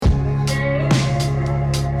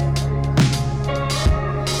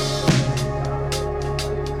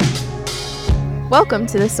Welcome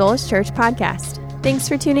to the Soulish Church podcast. Thanks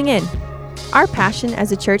for tuning in. Our passion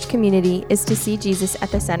as a church community is to see Jesus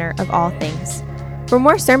at the center of all things. For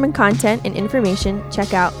more sermon content and information,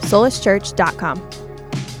 check out soulishchurch.com.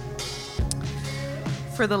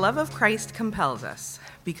 For the love of Christ compels us,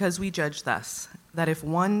 because we judge thus, that if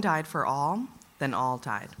one died for all, then all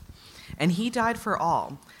died. And he died for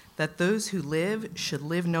all, that those who live should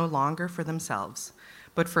live no longer for themselves,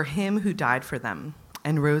 but for him who died for them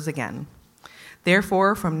and rose again.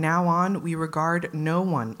 Therefore, from now on, we regard no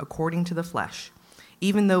one according to the flesh.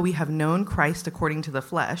 Even though we have known Christ according to the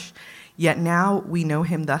flesh, yet now we know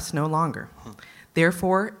him thus no longer.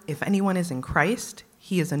 Therefore, if anyone is in Christ,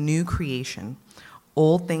 he is a new creation.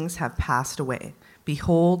 Old things have passed away.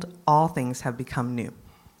 Behold, all things have become new.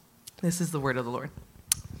 This is the word of the Lord.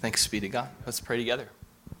 Thanks be to God. Let's pray together.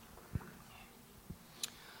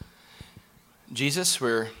 Jesus,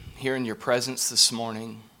 we're here in your presence this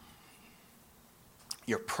morning,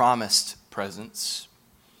 your promised presence,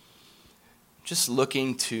 just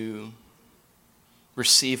looking to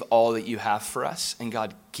receive all that you have for us, and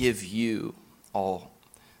God, give you all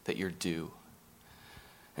that you're due.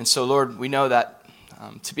 And so, Lord, we know that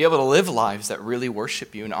to be able to live lives that really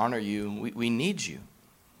worship you and honor you, we need you.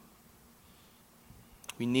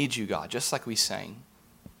 We need you, God, just like we sang.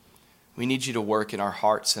 We need you to work in our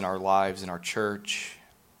hearts, in our lives, in our church,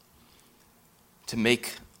 to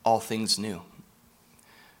make all things new.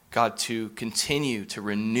 God, to continue to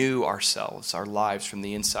renew ourselves, our lives from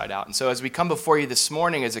the inside out. And so as we come before you this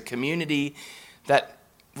morning as a community that,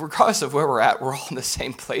 regardless of where we're at, we're all in the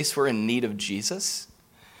same place. We're in need of Jesus.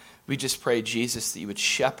 We just pray, Jesus, that you would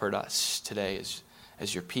shepherd us today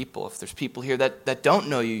as your people. If there's people here that don't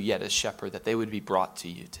know you yet as shepherd, that they would be brought to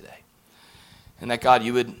you today. And that, God,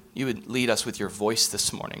 you would lead us with your voice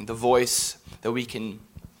this morning, the voice that we can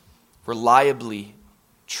reliably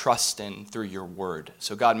trust in through your word.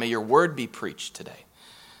 So, God, may your word be preached today.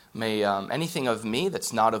 May anything of me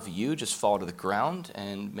that's not of you just fall to the ground,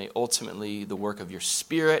 and may ultimately the work of your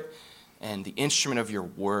Spirit and the instrument of your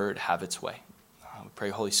word have its way. We pray,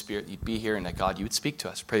 Holy Spirit, that you'd be here and that, God, you would speak to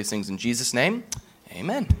us. We pray these things in Jesus' name.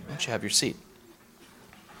 Amen. Why don't you have your seat?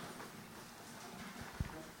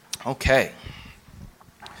 Okay.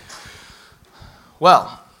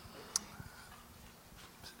 Well,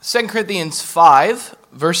 2 Corinthians 5,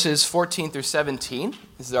 verses 14 through 17,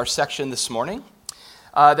 this is our section this morning,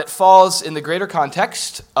 that falls in the greater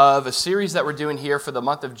context of a series that we're doing here for the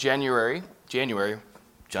month of January, I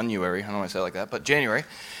don't know why I say it like that, but January.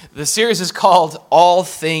 The series is called All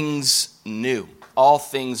Things New. All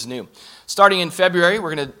Things New. Starting in February,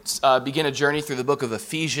 we're going to begin a journey through the book of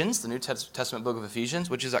Ephesians, the New Testament book of Ephesians,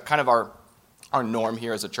 which is kind of our norm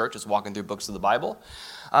here as a church, is walking through books of the Bible.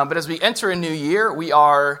 But as we enter a new year, we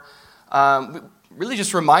are really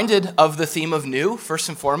just reminded of the theme of new, first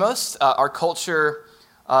and foremost. Our culture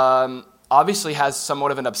obviously has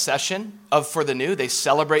somewhat of an obsession for the new. They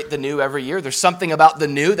celebrate the new every year. There's something about the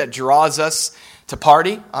new that draws us to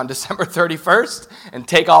party on December 31st and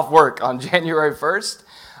take off work on January 1st.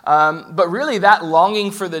 But really that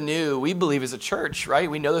longing for the new, we believe as a church, right?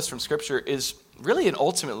 We know this from Scripture, is really and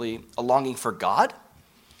ultimately a longing for God,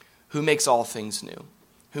 who makes all things new.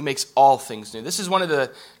 Who makes all things new. This is one of the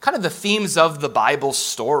kind of the themes of the Bible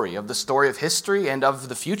story, of the story of history and of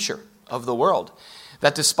the future of the world.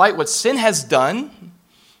 That despite what sin has done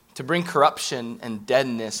to bring corruption and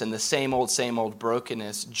deadness and the same old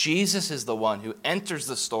brokenness, Jesus is the one who enters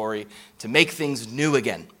the story to make things new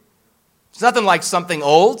again. It's nothing like something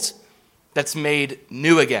old that's made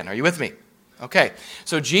new again. Are you with me? Okay,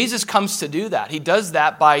 so Jesus comes to do that. He does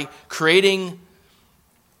that by creating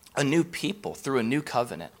a new people through a new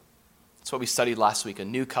covenant. That's what we studied last week, a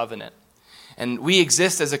new covenant. And we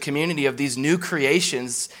exist as a community of these new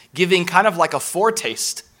creations, giving kind of like a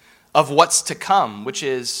foretaste of what's to come, which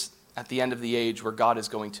is at the end of the age where God is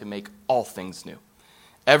going to make all things new.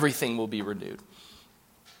 Everything will be renewed,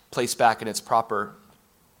 placed back in its proper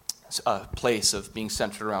place of being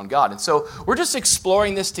centered around God. And so we're just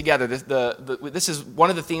exploring this together. This is one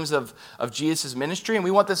of the themes of Jesus' ministry, and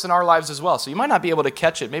we want this in our lives as well. So you might not be able to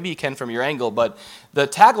catch it. Maybe you can from your angle, but the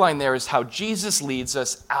tagline there is how Jesus leads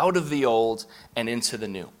us out of the old and into the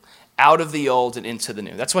new. Out of the old and into the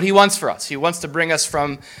new. That's what he wants for us. He wants to bring us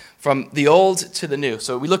from the old to the new.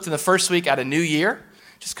 So we looked in the first week at a new year,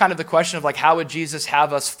 just kind of the question of like, how would Jesus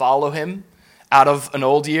have us follow him out of an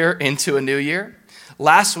old year into a new year?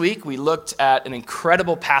 Last week, we looked at an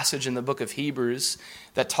incredible passage in the book of Hebrews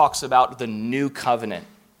that talks about the new covenant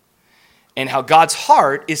and how God's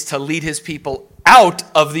heart is to lead his people out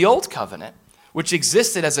of the old covenant, which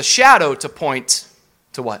existed as a shadow to point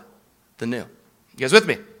to what? The new. You guys with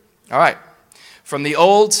me? All right. from the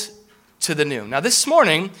old to the new. Now this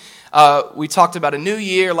morning, we talked about a new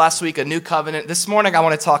year, last week a new covenant. This morning I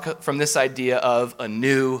want to talk from this idea of a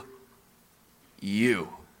new you.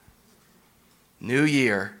 New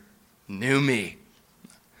year, new me.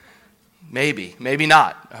 Maybe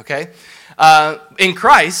not, okay? In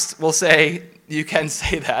Christ, we'll say, you can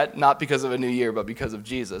say that, not because of a new year, but because of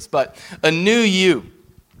Jesus. But a new you.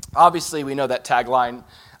 Obviously, we know that tagline,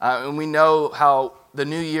 and we know how the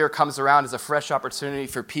new year comes around as a fresh opportunity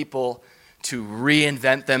for people to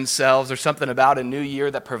reinvent themselves. There's something about a new year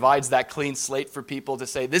that provides that clean slate for people to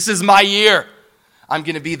say, this is my year. I'm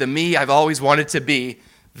going to be the me I've always wanted to be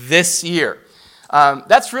this year.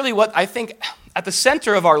 That's really what I think, at the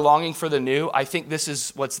center of our longing for the new, I think this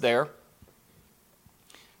is what's there.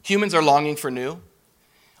 Humans are longing for new.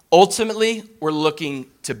 Ultimately, we're looking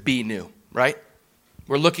to be new, right?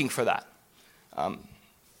 We're looking for that.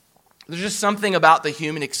 There's just something about the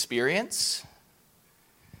human experience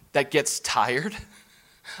that gets tired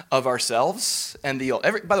of ourselves and the old.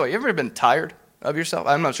 By the way, you ever been tired of yourself?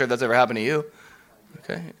 I'm not sure if that's ever happened to you.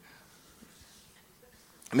 Okay.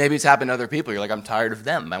 Maybe it's happened to other people. You're like, I'm tired of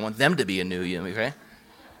them. I want them to be a new you, okay?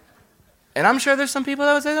 And I'm sure there's some people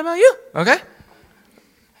that would say that about you, okay?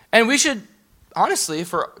 And we should, honestly,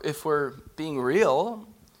 if we're being real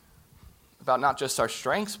about not just our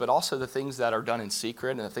strengths, but also the things that are done in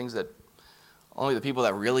secret and the things that only the people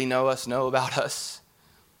that really know us know about us,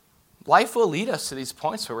 life will lead us to these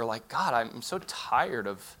points where we're like, God, I'm so tired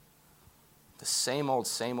of the same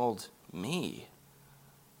old me.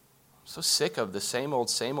 I'm so sick of the same old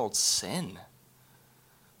sin,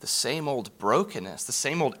 the same old brokenness, the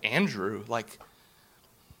same old Andrew. Like,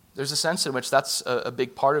 there's a sense in which that's a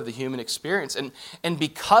big part of the human experience. And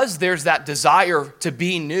because there's that desire to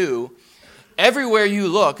be new, everywhere you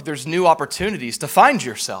look, there's new opportunities to find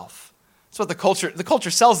yourself. That's what the culture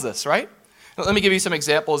sells this, right? Let me give you some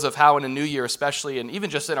examples of how in a new year especially, and even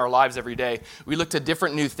just in our lives every day, we look to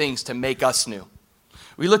different new things to make us new.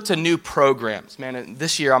 We look to new programs. Man,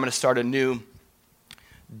 this year I'm going to start a new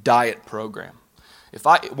diet program.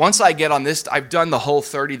 Once I get on this, I've done the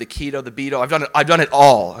Whole30, the keto, the Beto. I've done it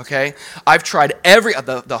all. Okay, I've tried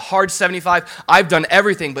the hard 75. I've done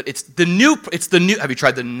everything, but it's the new. Have you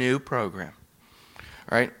tried the new program?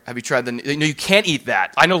 All right, have you tried you can't eat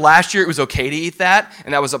that. I know last year it was okay to eat that,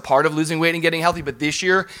 and that was a part of losing weight and getting healthy. But this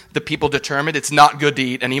year, the people determined it's not good to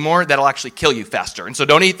eat anymore. That'll actually kill you faster, and so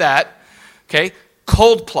don't eat that. Okay,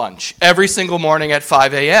 cold plunge every single morning at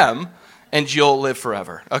 5 a.m. and you'll live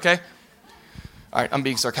forever. Okay. All right, I'm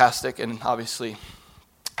being sarcastic and obviously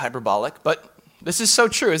hyperbolic, but this is so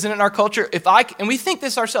true, isn't it, in our culture? And we think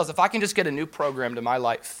this ourselves, if I can just get a new program to my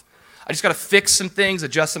life, I just got to fix some things,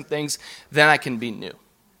 adjust some things, then I can be new.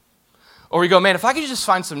 Or we go, man, if I could just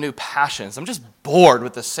find some new passions, I'm just bored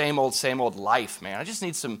with the same old life, man. I just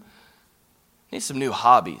need some new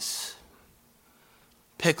hobbies.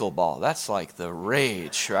 Pickleball, that's like the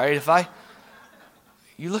rage, right?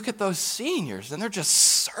 You look at those seniors and they're just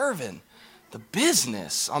serving the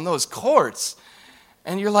business on those courts.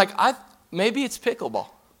 And you're like, maybe it's pickleball.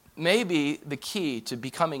 Maybe the key to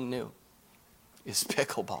becoming new is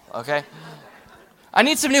pickleball, okay? I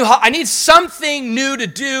need something new to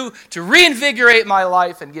do to reinvigorate my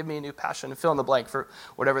life and give me a new passion and fill in the blank for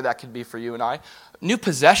whatever that could be for you and I. New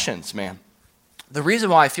possessions, man. The reason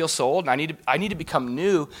why I feel so old and I need to become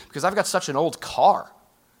new because I've got such an old car.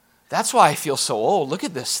 That's why I feel so old. Look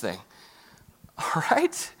at this thing. All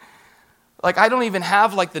right? Like, I don't even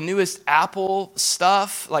have, like, the newest Apple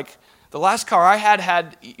stuff. Like, the last car I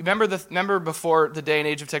had remember before the day and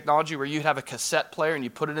age of technology where you'd have a cassette player and you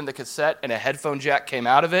put it in the cassette and a headphone jack came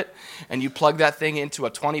out of it and you plug that thing into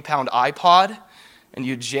a 20-pound iPod and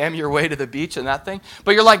you jam your way to the beach and that thing?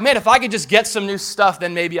 But you're like, man, if I could just get some new stuff,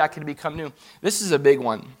 then maybe I could become new. This is a big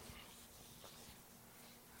one.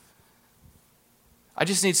 I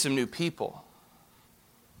just need some new people.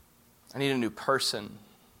 I need a new person.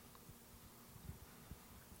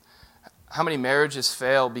 How many marriages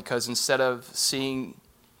fail because instead of seeing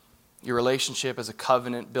your relationship as a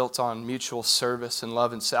covenant built on mutual service and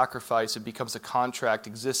love and sacrifice, it becomes a contract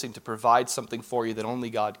existing to provide something for you that only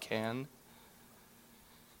God can?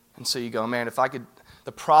 And so you go, man,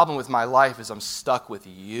 the problem with my life is I'm stuck with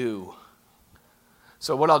you.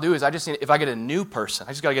 So what I'll do is if I get a new person,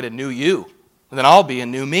 I just got to get a new you, and then I'll be a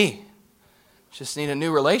new me. Just need a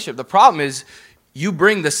new relationship. The problem is you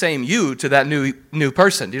bring the same you to that new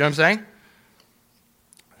person. Do you know what I'm saying?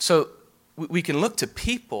 So we can look to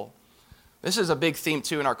people. This is a big theme,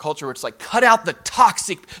 too, in our culture where it's like, cut out the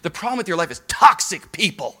toxic. The problem with your life is toxic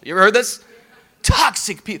people. You ever heard this?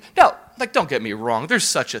 Toxic people. No, Like, don't get me wrong, there's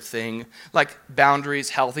such a thing, like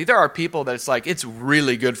boundaries, healthy. There are people that it's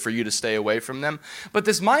really good for you to stay away from them. But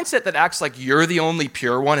this mindset that acts like you're the only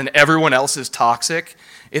pure one and everyone else is toxic,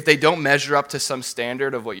 if they don't measure up to some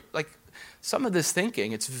standard of some of this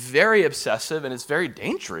thinking, it's very obsessive and it's very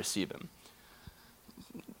dangerous even.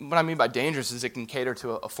 What I mean by dangerous is it can cater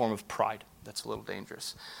to a form of pride. That's a little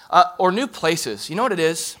dangerous. Or new places. You know what it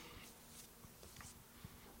is?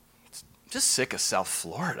 Just sick of South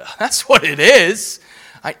Florida. That's what it is.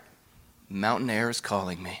 Mountain air is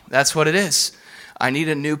calling me. That's what it is. I need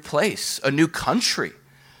a new place, a new country,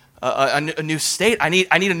 a new state. I need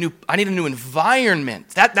a new environment.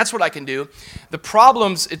 That's what I can do. The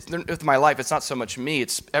problems with my life, it's not so much me.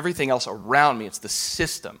 It's everything else around me. It's the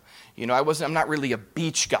system. I'm not really a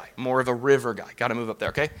beach guy, more of a river guy. Got to move up there,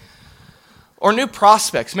 okay? Or new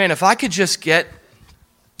prospects. Man, if I could just get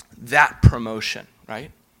that promotion,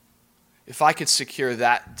 right? If I could secure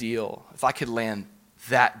that deal, if I could land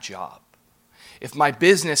that job, if my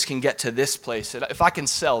business can get to this place, if I can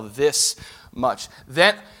sell this much,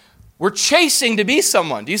 then we're chasing to be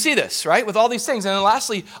someone. Do you see this, right? With all these things. And then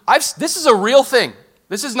lastly, this is a real thing.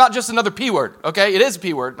 This is not just another P word, okay? It is a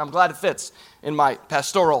P word, and I'm glad it fits in my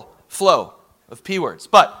pastoral flow of P words.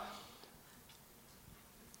 But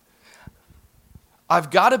I've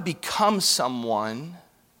got to become someone.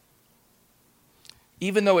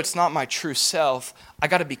 Even though it's not my true self, I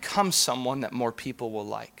got to become someone that more people will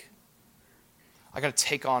like. I got to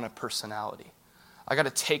take on a personality. I got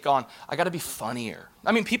to be funnier.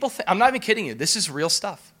 I mean, I'm not even kidding you. This is real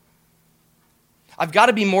stuff. I've got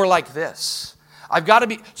to be more like this.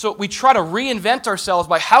 So we try to reinvent ourselves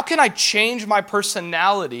by how can I change my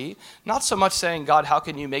personality? Not so much saying, God, how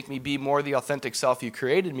can you make me be more the authentic self you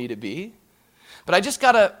created me to be? But I just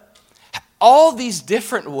got to, all these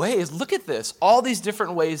different ways, look at this, all these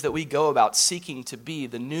different ways that we go about seeking to be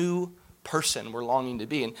the new person we're longing to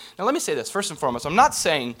be. And now let me say this, first and foremost, I'm not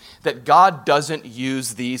saying that God doesn't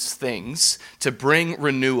use these things to bring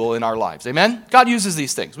renewal in our lives. Amen? God uses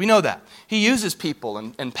these things. We know that. He uses people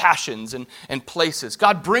and passions and places.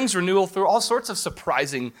 God brings renewal through all sorts of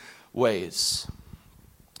surprising ways.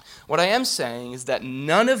 What I am saying is that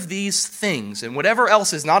none of these things, and whatever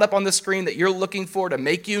else is not up on the screen that you're looking for to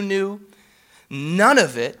make you new, none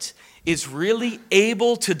of it is really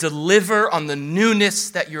able to deliver on the newness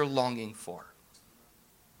that you're longing for.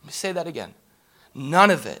 Let me say that again. None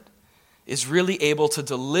of it is really able to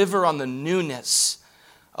deliver on the newness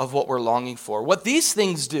of what we're longing for. What these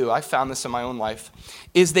things do, I found this in my own life,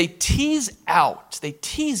 is they tease out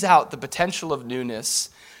the potential of newness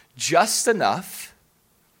just enough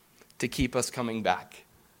to keep us coming back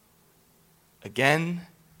again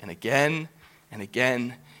and again and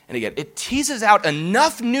again and again. It teases out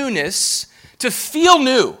enough newness to feel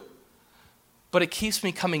new, but it keeps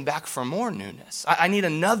me coming back for more newness. I need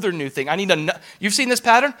another new thing. You've seen this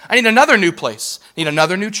pattern? I need another new place. I need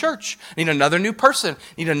another new church. I need another new person.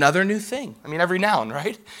 I need another new thing. I mean, every noun,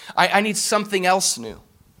 right? I need something else new.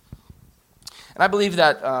 And I believe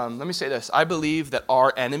that, let me say this, I believe that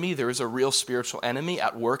our enemy, there is a real spiritual enemy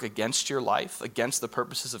at work against your life, against the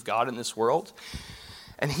purposes of God in this world.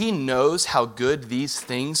 And he knows how good these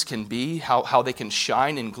things can be, how they can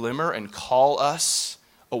shine and glimmer and call us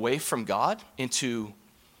away from God into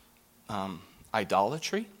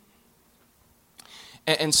idolatry.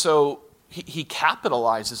 And so he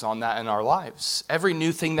capitalizes on that in our lives. Every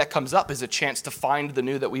new thing that comes up is a chance to find the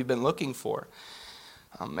new that we've been looking for.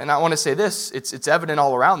 And I want to say this, it's evident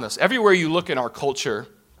all around us. Everywhere you look in our culture,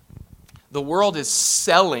 the world is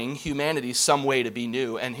selling humanity some way to be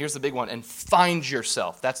new. And here's the big one, and find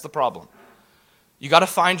yourself. That's the problem. You got to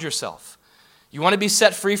find yourself. You want to be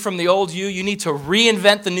set free from the old you need to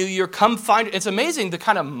reinvent the new you. Come find it. It's amazing the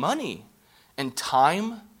kind of money and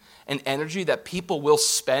time and energy that people will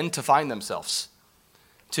spend to find themselves,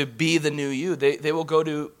 to be the new you. They will go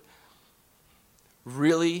to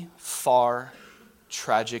really far,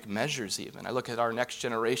 tragic measures even. I look at our next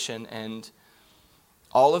generation and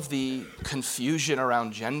all of the confusion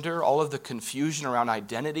around gender, all of the confusion around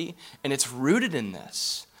identity, and it's rooted in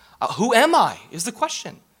this. Who am I is the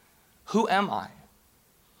question. Who am I?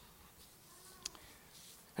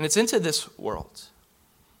 And it's into this world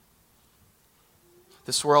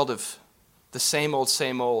of the same old,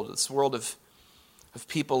 this world of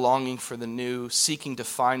people longing for the new, seeking to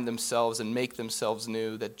find themselves and make themselves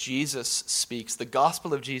new, that Jesus speaks. The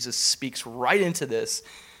gospel of Jesus speaks right into this,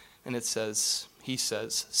 and he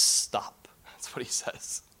says, stop. That's what he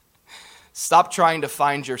says. Stop trying to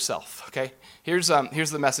find yourself, okay? Here's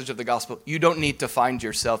the message of the gospel. You don't need to find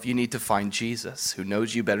yourself. You need to find Jesus, who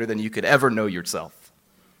knows you better than you could ever know yourself.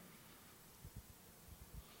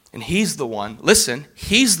 And he's the one, listen,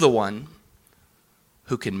 he's the one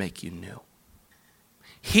who can make you new.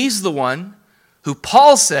 He's the one who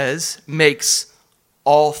Paul says makes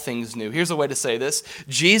all things new. Here's a way to say this.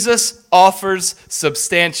 Jesus offers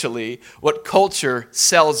substantially what culture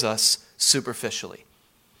sells us superficially.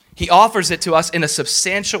 He offers it to us in a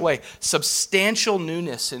substantial way, substantial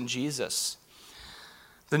newness in Jesus.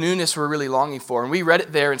 The newness we're really longing for. And we read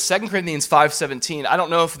it there in 2 Corinthians 5:17. I don't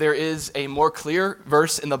know if there is a more clear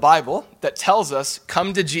verse in the Bible that tells us,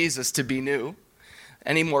 come to Jesus to be new,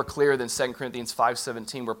 any more clear than 2 Corinthians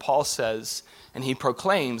 5:17, where Paul says, and he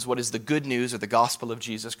proclaims what is the good news or the gospel of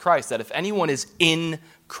Jesus Christ, that if anyone is in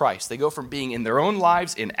Christ, they go from being in their own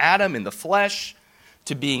lives, in Adam, in the flesh,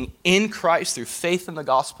 to being in Christ through faith in the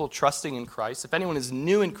gospel, trusting in Christ. If anyone is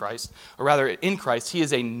new in Christ, or rather in Christ, he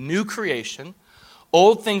is a new creation.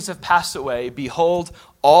 Old things have passed away. Behold,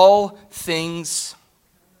 all things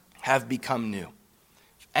have become new.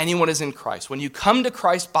 If anyone is in Christ, when you come to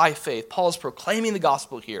Christ by faith, Paul is proclaiming the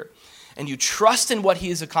gospel here, and you trust in what he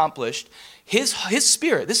has accomplished, his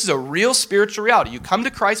spirit, this is a real spiritual reality. You come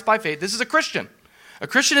to Christ by faith. This is a Christian. A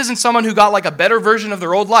Christian isn't someone who got like a better version of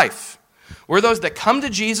their old life. We're those that come to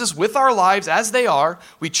Jesus with our lives as they are.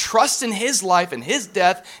 We trust in his life and his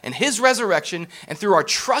death and his resurrection. And through our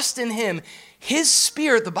trust in him, his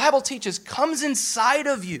spirit, the Bible teaches, comes inside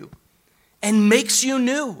of you and makes you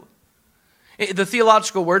new. The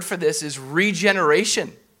theological word for this is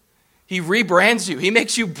regeneration. He rebrands you. He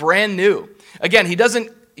makes you brand new. Again, he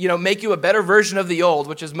doesn't make you a better version of the old,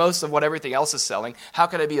 which is most of what everything else is selling. How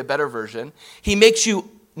could I be a better version? He makes you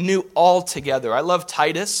new altogether. I love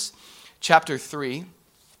Titus chapter 3,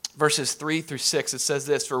 verses 3 through 6. It says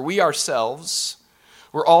this, for we ourselves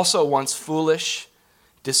were also once foolish,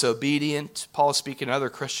 disobedient, Paul is speaking to other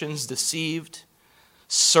Christians, deceived,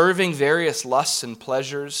 serving various lusts and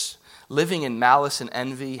pleasures, living in malice and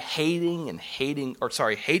envy, hateful and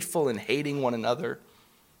hating one another.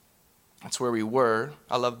 That's where we were.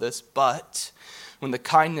 I love this. But when the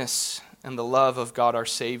kindness and the love of God our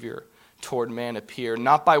Savior toward man appear,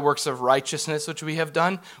 not by works of righteousness which we have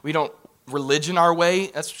done, we don't religion our way.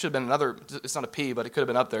 That should have been another, it's not a P, but it could have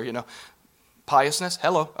been up there, Piousness,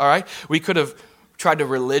 hello, all right? We could have tried to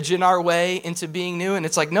religion our way into being new, and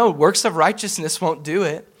it's like, no, works of righteousness won't do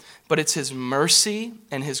it, but it's his mercy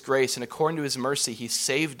and his grace, and according to his mercy, he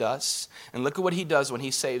saved us, and look at what he does when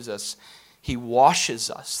he saves us. He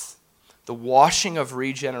washes us, the washing of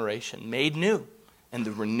regeneration, made new, and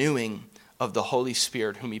the renewing of the Holy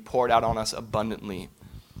Spirit, whom he poured out on us abundantly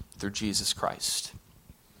through Jesus Christ.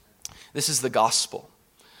 This is the gospel.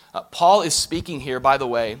 Paul is speaking here, by the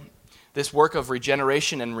way, this work of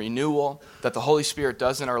regeneration and renewal that the Holy Spirit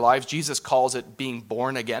does in our lives. Jesus calls it being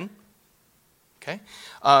born again. Okay?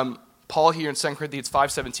 Paul here in 2 Corinthians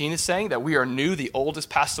 5:17 is saying that we are new. The old has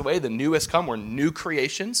passed away. The new has come. We're new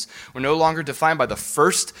creations. We're no longer defined by the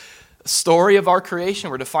first story of our creation.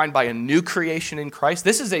 We're defined by a new creation in Christ.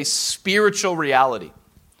 This is a spiritual reality.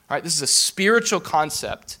 All right? This is a spiritual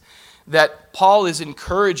concept that Paul is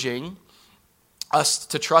encouraging us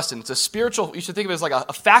to trust in. It's a spiritual, you should think of it as like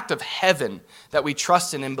a fact of heaven that we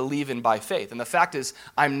trust in and believe in by faith. And the fact is,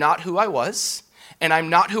 I'm not who I was, and I'm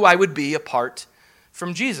not who I would be apart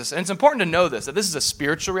from Jesus. And it's important to know this, that this is a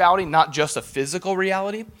spiritual reality, not just a physical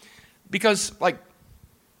reality, because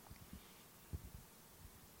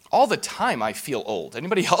all the time I feel old.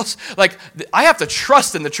 Anybody else? I have to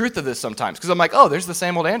trust in the truth of this sometimes, because I'm like, oh, there's the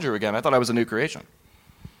same old Andrew again. I thought I was a new creation.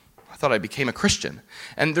 I thought I became a Christian.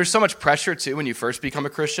 And there's so much pressure, too, when you first become a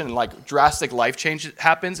Christian, and drastic life change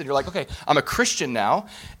happens, and you're like, okay, I'm a Christian now,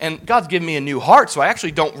 and God's given me a new heart, so I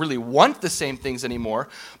actually don't really want the same things anymore.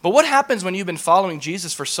 But what happens when you've been following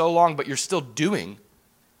Jesus for so long, but you're still doing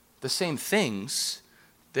the same things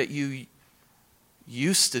that you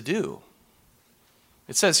used to do?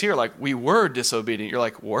 It says here, we were disobedient. You're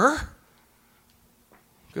like, were?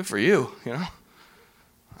 Good for you,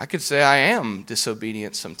 I could say I am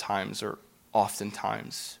disobedient sometimes or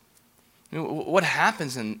oftentimes. What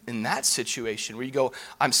happens in that situation where you go,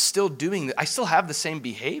 I'm still doing that, I still have the same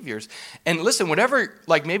behaviors. And listen, whatever,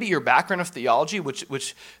 maybe your background of theology,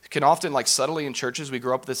 which can often, subtly in churches, we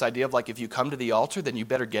grow up with this idea of, if you come to the altar, then you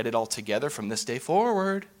better get it all together from this day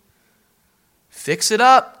forward. Fix it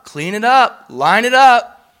up, clean it up, line it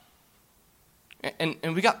up.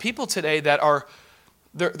 And we got people today that are,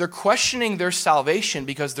 they're questioning their salvation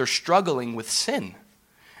because they're struggling with sin.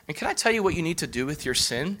 And can I tell you what you need to do with your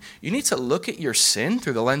sin? You need to look at your sin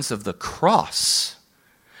through the lens of the cross.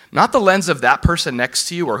 Not the lens of that person next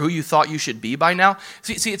to you or who you thought you should be by now.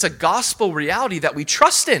 See, it's a gospel reality that we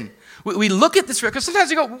trust in. We look at this, because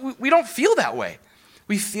sometimes we don't feel that way.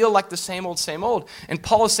 We feel like the same old, same old. And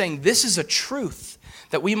Paul is saying this is a truth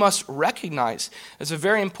that we must recognize. It's a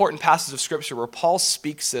very important passage of Scripture where Paul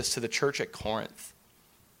speaks this to the church at Corinth.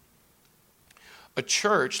 A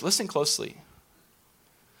church, listen closely,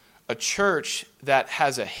 a church that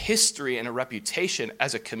has a history and a reputation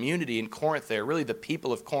as a community in Corinth there, really the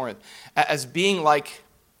people of Corinth, as being like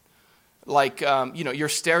your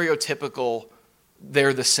stereotypical,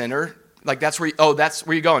 they're the sinner. Like that's where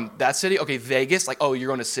you're going. That city? Okay, Vegas, you're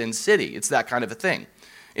going to Sin City. It's that kind of a thing.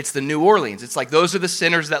 It's the New Orleans. It's like those are the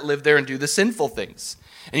sinners that live there and do the sinful things.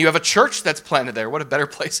 And you have a church that's planted there. What a better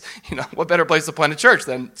place, what better place to plant a church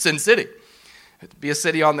than Sin City? Be a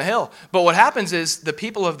city on the hill. But what happens is the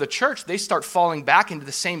people of the church, they start falling back into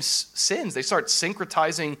the same sins. They start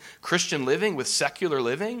syncretizing Christian living with secular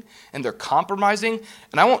living, and they're compromising.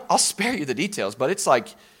 And I'll spare you the details, but it's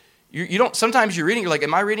like, you don't, sometimes you're reading, you're like,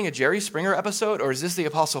 am I reading a Jerry Springer episode, or is this the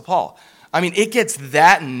Apostle Paul? I mean, it gets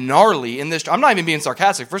that gnarly in this. I'm not even being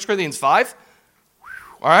sarcastic. 1 Corinthians 5,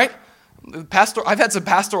 all right? I've had some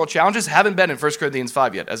pastoral challenges. Haven't been in 1 Corinthians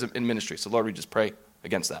 5 yet as in ministry. So Lord, we just pray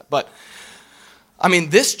against that. But I mean,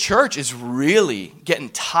 this church is really getting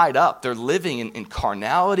tied up. They're living in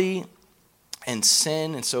carnality and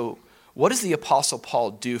sin. And so what does the Apostle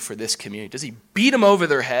Paul do for this community? Does he beat them over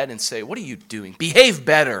their head and say, what are you doing? Behave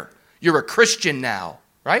better. You're a Christian now,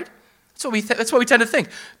 right? That's what we tend to think.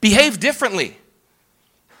 Behave differently.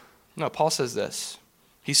 No, Paul says this.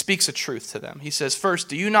 He speaks a truth to them. He says, first,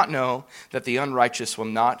 do you not know that the unrighteous will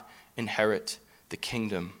not inherit the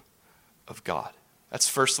kingdom of God? That's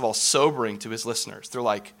first of all sobering to his listeners. They're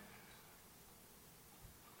like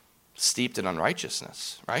steeped in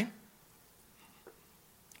unrighteousness, right?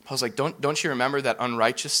 Paul's like, don't you remember that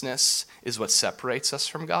unrighteousness is what separates us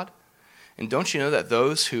from God? And don't you know that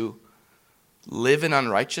those who live in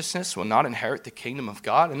unrighteousness will not inherit the kingdom of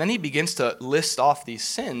God? And then he begins to list off these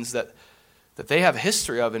sins that they have a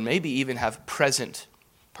history of and maybe even have present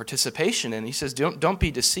participation in. He says, don't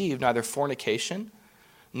be deceived, neither fornication,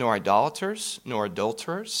 nor idolaters, nor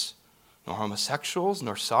adulterers, nor homosexuals,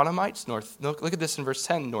 nor sodomites, look at this in verse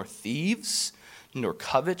 10, nor thieves, nor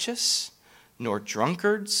covetous, nor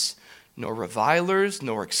drunkards, nor revilers,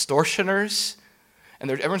 nor extortioners. And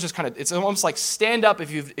everyone's just it's almost like stand up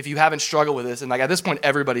if you haven't struggled with this. And like at this point,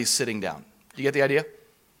 everybody's sitting down. Do you get the idea?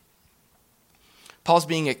 Paul's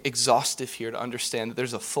being exhaustive here to understand that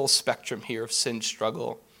there's a full spectrum here of sin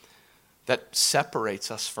struggle that separates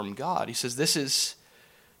us from God. He says this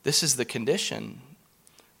is the condition.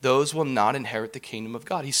 Those will not inherit the kingdom of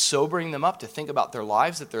God. He's sobering them up to think about their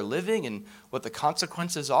lives that they're living and what the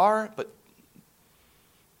consequences are. But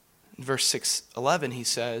in verse 6:11, he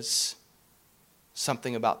says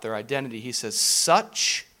something about their identity. He says,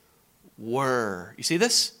 such were, you see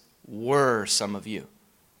this? Were some of you.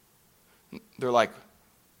 They're like,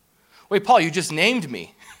 wait, Paul, you just named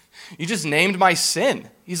me. You just named my sin.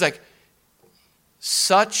 He's like,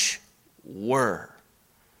 such were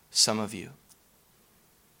some of you.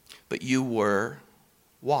 But you were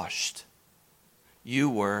washed. You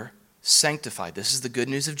were sanctified. This is the good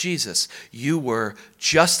news of Jesus. You were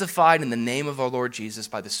justified in the name of our Lord Jesus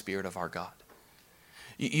by the Spirit of our God.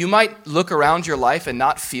 You might look around your life and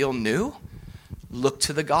not feel new. Look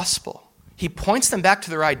to the gospel. He points them back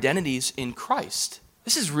to their identities in Christ.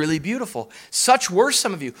 This is really beautiful. Such were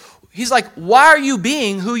some of you. He's like, why are you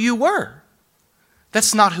being who you were?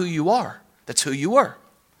 That's not who you are. That's who you were.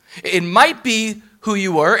 It might be who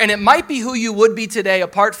you were, and it might be who you would be today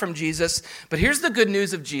apart from Jesus. But here's the good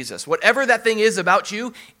news of Jesus. Whatever that thing is about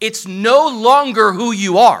you, it's no longer who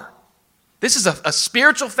you are. This is a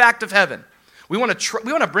spiritual fact of heaven. We want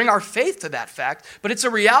to bring our faith to that fact, but it's a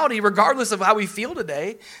reality regardless of how we feel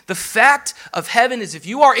today. The fact of heaven is if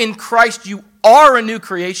you are in Christ, you are a new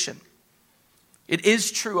creation. It is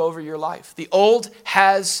true over your life. The old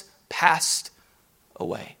has passed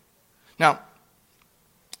away. Now,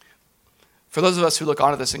 for those of us who look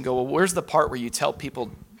onto this and go, well, where's the part where you tell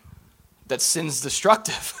people that sin's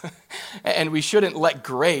destructive? And we shouldn't let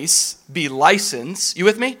grace be licensed. You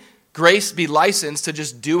with me? Grace be licensed to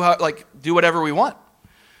just do whatever we want.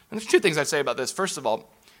 And there's two things I'd say about this. First of all,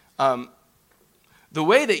 the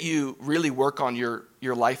way that you really work on your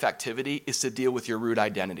life activity is to deal with your root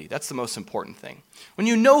identity. That's the most important thing. When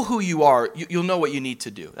you know who you are, you'll know what you need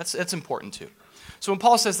to do. That's important too. So when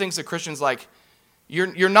Paul says things to Christians like,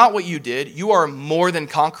 you're not what you did, you are more than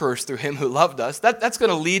conquerors through him who loved us, that's going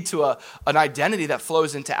to lead to an identity that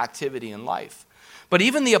flows into activity in life. But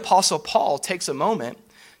even the Apostle Paul takes a moment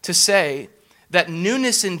to say that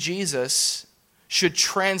newness in Jesus should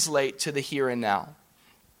translate to the here and now.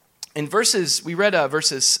 In we read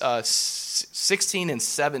verses 16 and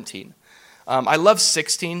 17 I love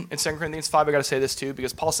 16 in 2 Corinthians 5. I got to say this too,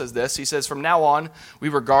 because Paul says this. He says, from now on, we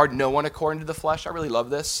regard no one according to the flesh. I really love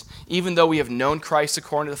this. Even though we have known Christ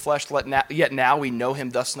according to the flesh, yet now we know him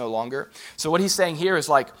thus no longer. So what he's saying here is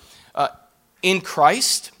like, in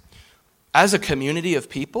Christ, as a community of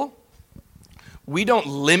people, we don't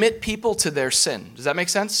limit people to their sin. Does that make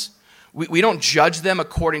sense? We don't judge them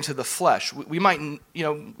according to the flesh. We might,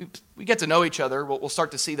 we get to know each other. We'll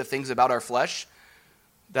start to see the things about our flesh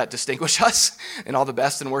that distinguish us in all the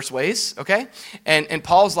best and worst ways, okay? And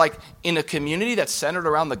Paul's like, in a community that's centered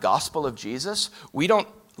around the gospel of Jesus, we don't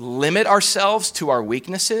limit ourselves to our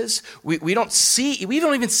weaknesses. We don't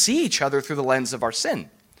even see each other through the lens of our sin.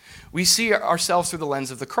 We see ourselves through the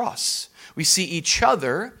lens of the cross. We see each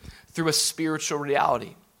other through a spiritual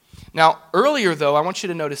reality. Now, earlier though, I want you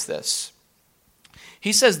to notice this.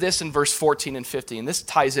 He says this in verse 14 and 15, and this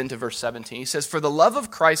ties into verse 17. He says, for the love of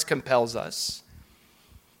Christ compels us.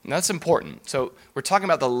 And that's important. So we're talking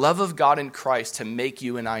about the love of God in Christ to make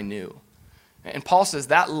you and I new. And Paul says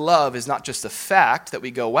that love is not just a fact that we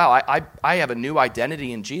go, wow, I have a new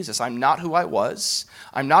identity in Jesus. I'm not who I was.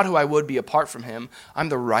 I'm not who I would be apart from him. I'm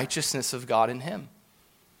the righteousness of God in him.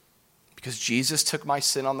 Because Jesus took my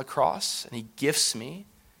sin on the cross and he gifts me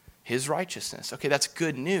his righteousness. Okay, that's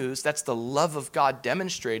good news. That's the love of God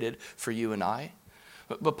demonstrated for you and I.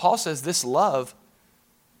 But Paul says this love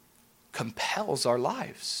compels our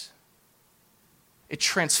lives. It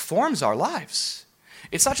transforms our lives.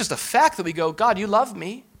 It's not just a fact that we go, God, you love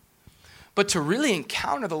me. But to really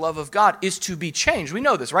encounter the love of God is to be changed. We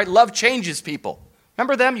know this, right? Love changes people.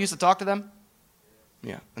 Remember them? You used to talk to them?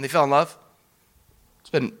 Yeah. And they fell in love? It's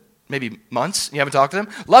been maybe months, and you haven't talked to them?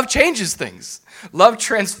 Love changes things. Love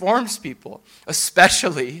transforms people,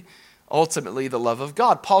 especially, ultimately, the love of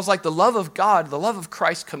God. Paul's like, the love of God, the love of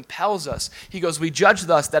Christ compels us. He goes, we judge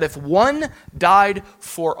thus that if one died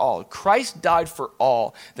for all, Christ died for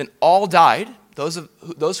all, then all died.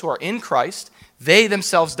 Those who are in Christ, they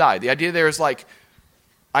themselves died. The idea there is like,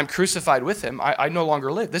 I'm crucified with him. I no longer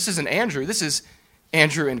live. This isn't Andrew. This is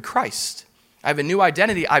Andrew in Christ. I have a new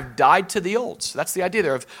identity. I've died to the old. So that's the idea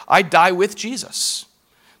there of I die with Jesus.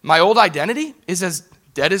 My old identity is as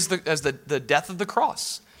dead as the death of the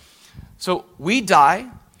cross. So we die,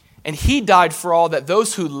 and he died for all, that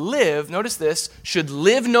those who live, notice this, should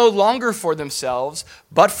live no longer for themselves,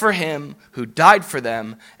 but for him who died for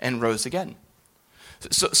them and rose again.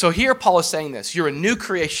 So here Paul is saying this. You're a new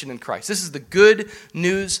creation in Christ. This is the good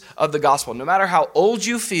news of the gospel. No matter how old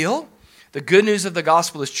you feel, the good news of the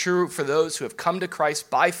gospel is true for those who have come to Christ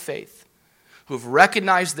by faith, who have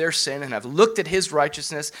recognized their sin and have looked at his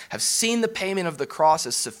righteousness, have seen the payment of the cross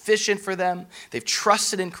as sufficient for them. They've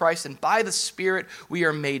trusted in Christ, and by the Spirit we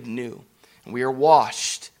are made new. And we are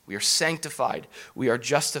washed, we are sanctified, we are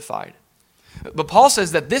justified. But Paul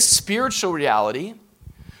says that this spiritual reality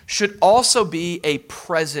should also be a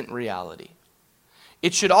present reality.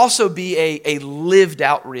 It should also be a lived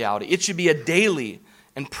out reality. It should be a daily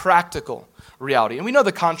and practical reality. And we know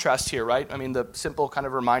the contrast here, right? I mean, the simple kind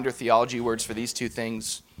of reminder theology words for these two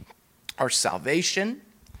things are salvation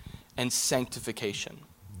and sanctification.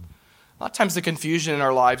 A lot of times the confusion in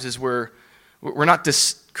our lives is we're not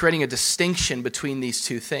creating a distinction between these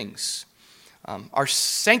two things. Our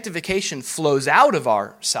sanctification flows out of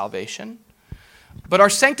our salvation, but our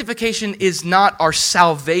sanctification is not our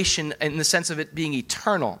salvation in the sense of it being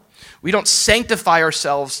eternal. We don't sanctify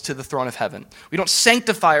ourselves to the throne of heaven. We don't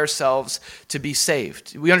sanctify ourselves to be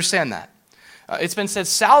saved. We understand that. It's been said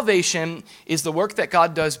salvation is the work that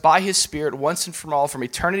God does by his Spirit once and for all, from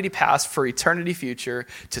eternity past for eternity future,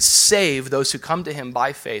 to save those who come to him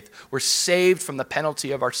by faith. We're saved from the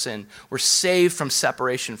penalty of our sin. We're saved from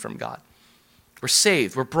separation from God. We're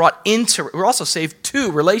saved. We're also saved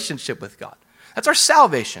to relationship with God. That's our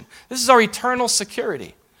salvation. This is our eternal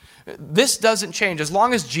security. This doesn't change. As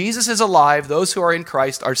long as Jesus is alive, those who are in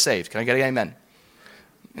Christ are saved. Can I get an amen?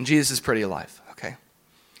 And Jesus is pretty alive, okay?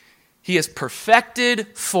 He has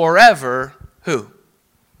perfected forever, who?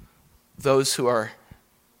 Those who are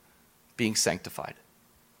being sanctified.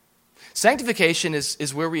 Sanctification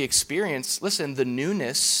is where we experience, listen, the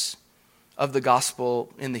newness of the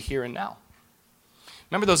gospel in the here and now.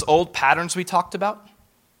 Remember those old patterns we talked about?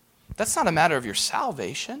 That's not a matter of your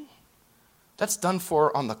salvation. That's done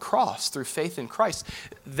for on the cross through faith in Christ.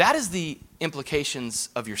 That is the implications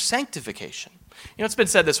of your sanctification. You know, it's been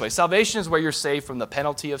said this way. Salvation is where you're saved from the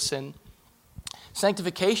penalty of sin.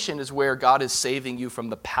 Sanctification is where God is saving you from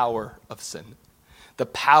the power of sin, the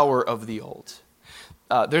power of the old.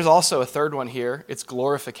 There's also a third one here. It's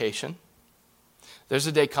glorification. There's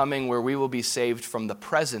a day coming where we will be saved from the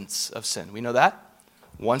presence of sin. We know that?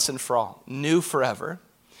 Once and for all. New forever.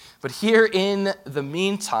 But here in the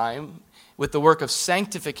meantime, with the work of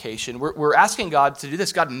sanctification, we're asking God to do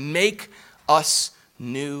this. God, make us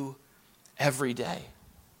new every day.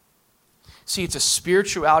 See, it's a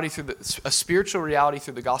spiritual reality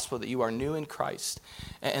through the gospel that you are new in Christ.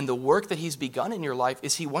 And the work that he's begun in your life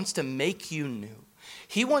is he wants to make you new.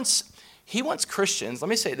 He wants Christians, let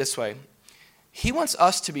me say it this way, he wants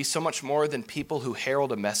us to be so much more than people who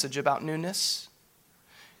herald a message about newness.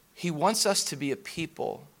 He wants us to be a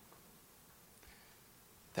people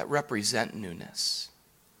that represent newness.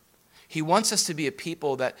 He wants us to be a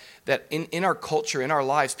people that in our culture, in our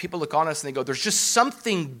lives, people look on us and they go, there's just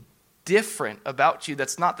something different about you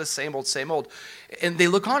that's not the same old, same old. And they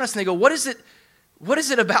look on us and they go, what is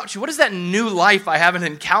it about you? What is that new life I haven't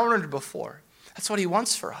encountered before? That's what he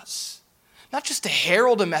wants for us. Not just to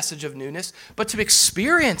herald a message of newness, but to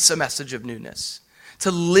experience a message of newness,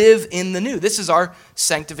 to live in the new. This is our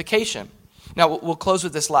sanctification. Now, we'll close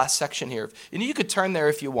with this last section here. And you could turn there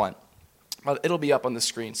if you want. It'll be up on the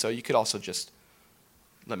screen, so you could also just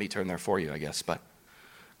let me turn there for you, I guess. But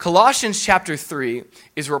Colossians chapter 3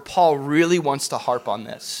 is where Paul really wants to harp on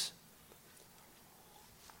this.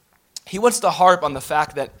 He wants to harp on the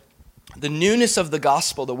fact that the newness of the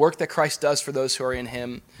gospel, the work that Christ does for those who are in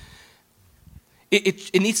him,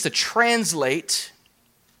 it needs to translate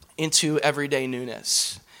into everyday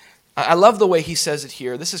newness. I love the way he says it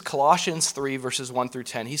here. This is Colossians 3, verses 1 through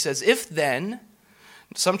 10. He says, if then,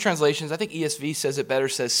 some translations, I think ESV says it better,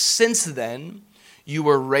 says, since then you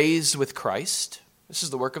were raised with Christ. This is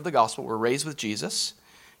the work of the gospel. We're raised with Jesus.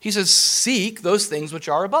 He says, seek those things which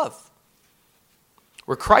are above,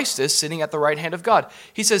 where Christ is sitting at the right hand of God.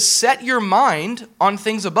 He says, set your mind on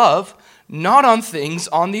things above, not on things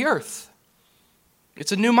on the earth.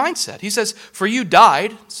 It's a new mindset. He says, for you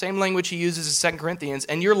died, same language he uses in 2 Corinthians,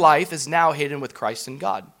 and your life is now hidden with Christ in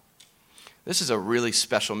God. This is a really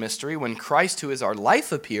special mystery. When Christ, who is our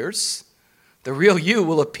life, appears, the real you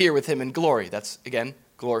will appear with him in glory. That's, again,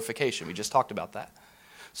 glorification. We just talked about that.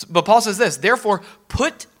 But Paul says this, therefore,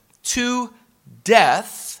 put to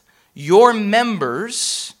death your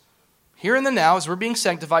members, here in the now, as we're being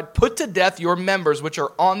sanctified, put to death your members which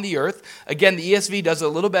are on the earth. Again, the ESV does it a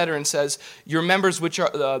little better and says, your members which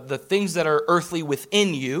are the things that are earthly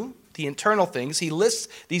within you, the internal things. He lists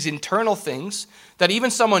these internal things that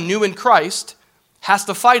even someone new in Christ has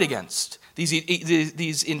to fight against.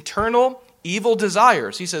 These internal evil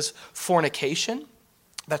desires. He says, fornication,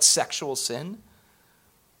 that's sexual sin,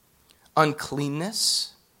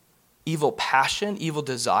 uncleanness, evil passion, evil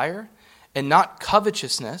desire, and not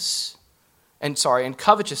covetousness, and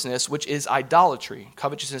covetousness, which is idolatry.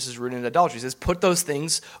 Covetousness is rooted in idolatry. He says, put those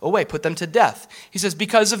things away, put them to death. He says,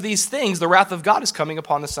 because of these things, the wrath of God is coming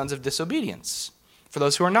upon the sons of disobedience, for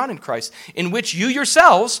those who are not in Christ, in which you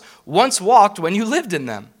yourselves once walked when you lived in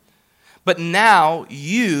them. But now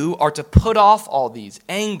you are to put off all these: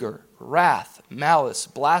 anger, wrath, malice,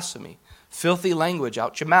 blasphemy, filthy language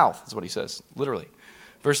out your mouth, is what he says, literally.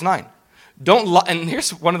 Verse 9, don't lie, and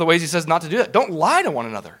here's one of the ways he says not to do that. Don't lie to one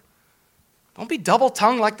another. Don't be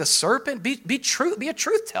double-tongued like the serpent. Be a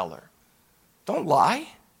truth teller. Don't lie.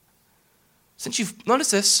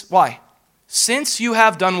 Notice this, why? Since you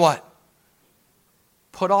have done what?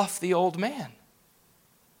 Put off the old man.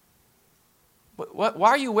 Why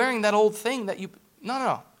are you wearing that old thing that you...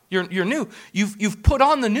 No. You're new. You've put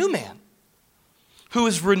on the new man, who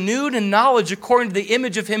is renewed in knowledge according to the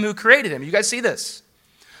image of him who created him. You guys see this?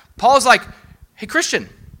 Paul's like, hey, Christian,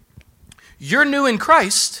 you're new in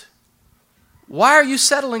Christ. Why are you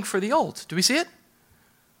settling for the old? Do we see it?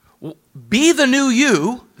 Be the new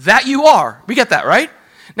you that you are. We get that, right?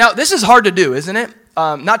 Now, this is hard to do, isn't it?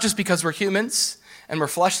 Not just because we're humans and we're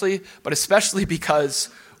fleshly, but especially because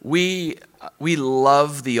we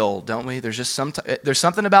love the old, don't we? There's just there's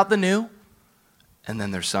something about the new, and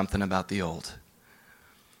then there's something about the old.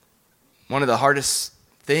 One of the hardest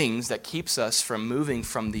things that keeps us from moving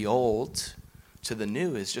from the old to the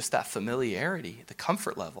new is just that familiarity, the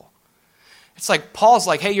comfort level. It's like Paul's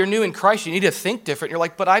like, hey, you're new in Christ, you need to think different. You're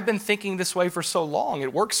like, but I've been thinking this way for so long,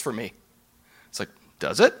 it works for me. It's like,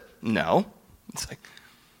 does it? No. It's like,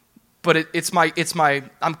 but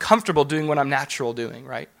I'm comfortable doing what I'm natural doing,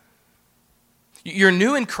 right? You're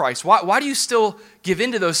new in Christ. Why do you still give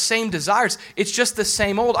in to those same desires? It's just the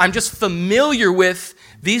same old. I'm just familiar with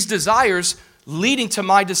these desires leading to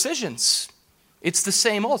my decisions. It's the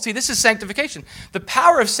same old. See, this is sanctification. The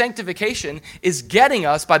power of sanctification is getting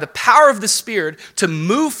us, by the power of the Spirit, to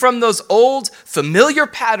move from those old familiar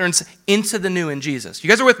patterns into the new in Jesus. You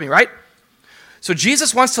guys are with me, right? So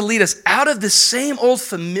Jesus wants to lead us out of the same old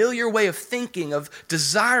familiar way of thinking, of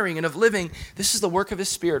desiring, and of living. This is the work of his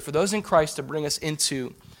Spirit for those in Christ to bring us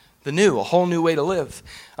into the new, a whole new way to live.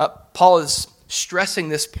 Paul is stressing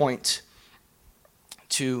this point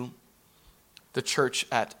to the church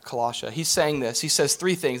at Colossia. He's saying this. He says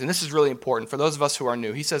three things, and this is really important for those of us who are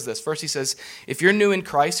new. He says this. First, he says, if you're new in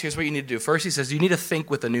Christ, here's what you need to do. First, he says, you need to think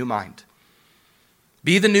with a new mind.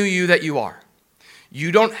 Be the new you that you are.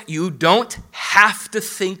 You don't have to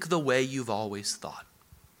think the way you've always thought.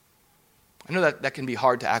 I know that can be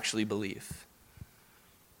hard to actually believe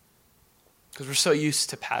because we're so used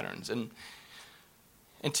to patterns. And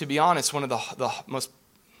to be honest, one of the most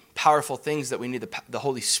powerful things that we need the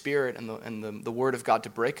Holy Spirit and the Word of God to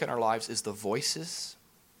break in our lives is the voices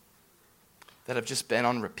that have just been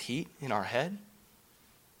on repeat in our head.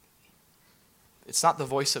 It's not the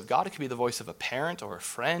voice of God. It could be the voice of a parent or a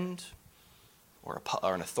friend or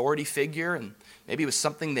an authority figure, and maybe it was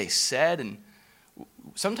something they said. And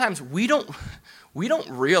sometimes we don't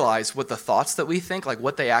realize what the thoughts that we think, like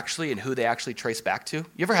what they actually and who they actually trace back to.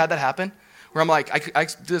 You ever had that happen? Where I'm like, I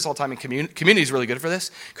do this all the time in community. Community is really good for this.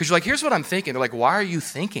 Because you're like, here's what I'm thinking. They're like, why are you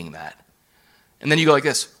thinking that? And then you go like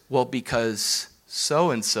this, well, because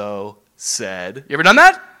so-and-so said. You ever done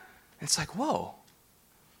that? And it's like, whoa.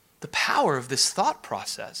 The power of this thought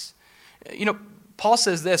process. You know, Paul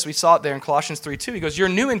says this. We saw it there in Colossians 3:2. He goes, you're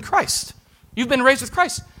new in Christ. You've been raised with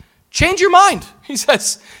Christ. Change your mind. He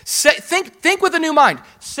says, think with a new mind.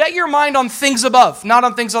 Set your mind on things above, not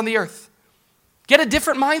on things on the earth. Get a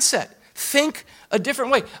different mindset. Think a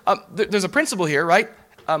different way. There's a principle here, right?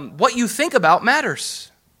 What you think about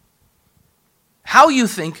matters. How you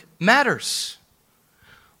think matters.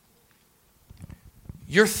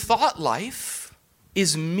 Your thought life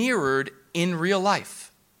is mirrored in real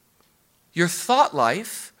life. Your thought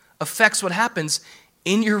life affects what happens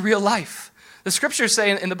in your real life. The scriptures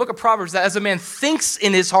say in the book of Proverbs that as a man thinks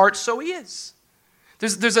in his heart, so he is.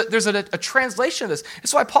 There's a translation of this.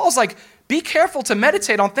 It's why Paul's like, be careful to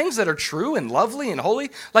meditate on things that are true and lovely and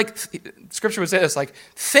holy. Like, scripture would say this, like,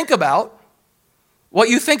 think about what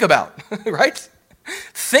you think about, right?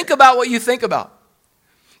 Think about what you think about.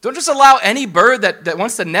 Don't just allow any bird that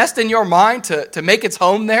wants to nest in your mind to make its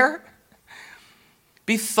home there.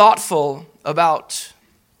 Be thoughtful about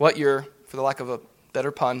what for the lack of a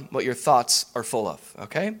better pun, what your thoughts are full of,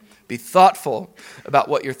 okay? Be thoughtful about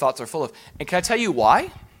what your thoughts are full of. And can I tell you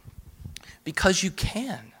why? Because you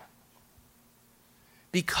can.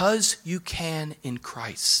 Because you can in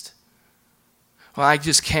Christ. Well, I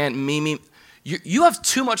just can't me. You have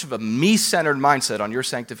too much of a me-centered mindset on your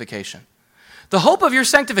sanctification. The hope of your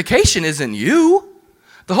sanctification isn't you.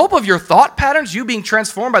 The hope of your thought patterns, you being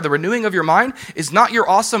transformed by the renewing of your mind, is not your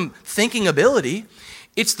awesome thinking ability.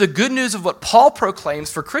 It's the good news of what Paul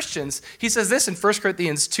proclaims for Christians. He says this in 1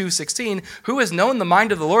 Corinthians 2:16, who has known the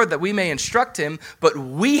mind of the Lord that we may instruct him, but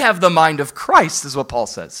we have the mind of Christ, is what Paul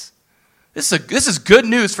says. This is good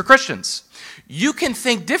news for Christians. You can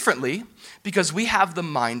think differently because we have the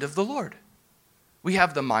mind of the Lord. We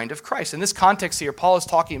have the mind of Christ. In this context here, Paul is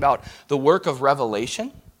talking about the work of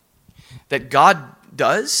revelation that God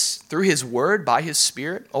does through his word, by his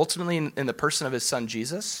Spirit, ultimately in the person of his son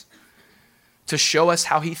Jesus, to show us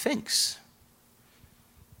how he thinks.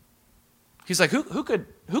 He's like, who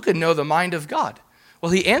could know the mind of God?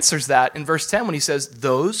 Well, he answers that in verse 10 when he says,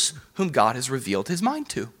 those whom God has revealed his mind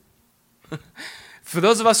to. For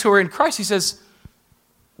those of us who are in Christ, he says,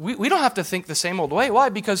 we don't have to think the same old way. Why?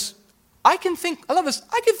 Because I love this,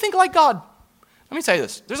 I can think like God. Let me tell you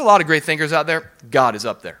this. There's a lot of great thinkers out there. God is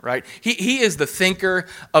up there, right? He is the thinker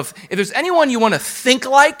of, if there's anyone you want to think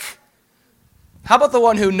like, how about the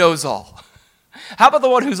one who knows all? How about the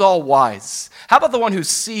one who's all wise? How about the one who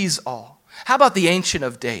sees all? How about the Ancient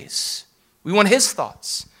of Days? We want his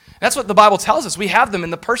thoughts. That's what the Bible tells us. We have them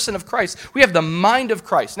in the person of Christ. We have the mind of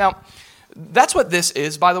Christ. Now, that's what this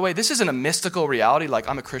is, by the way. This isn't a mystical reality like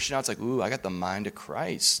I'm a Christian now. It's like, ooh, I got the mind of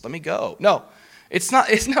Christ. Let me go. No, it's not.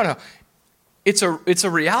 No. It's a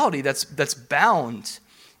reality that's bound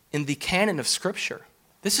in the canon of Scripture.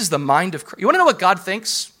 This is the mind of Christ. You want to know what God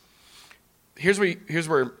thinks? Here's what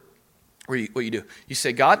you do. You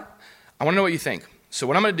say, God, I want to know what you think. So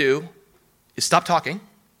what I'm going to do is stop talking, and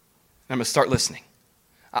I'm going to start listening.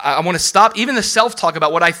 I want to stop even the self-talk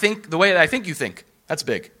about what I think, the way that I think you think. That's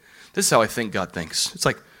big. This is how I think God thinks. It's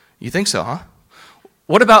like, you think so, huh?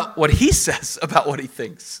 What about what he says about what he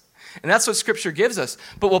thinks? And that's what Scripture gives us.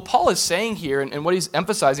 But what Paul is saying here, and what he's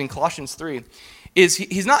emphasizing in Colossians 3, is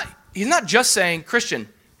he's not just saying, Christian,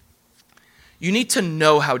 you need to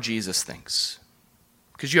know how Jesus thinks,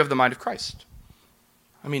 because you have the mind of Christ.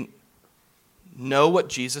 I mean, know what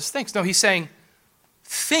Jesus thinks. No, he's saying,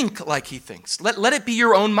 think like he thinks. Let it be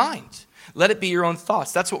your own mind. Let it be your own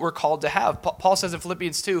thoughts. That's what we're called to have. Paul says in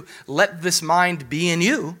Philippians 2, let this mind be in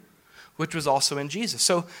you which was also in Jesus.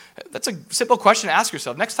 So that's a simple question to ask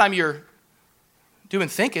yourself. Next time you're doing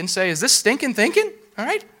thinking, say, is this stinking thinking? All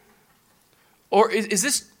right? Or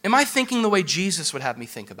am I thinking the way Jesus would have me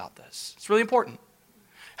think about this? It's really important.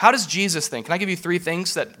 How does Jesus think? Can I give you 3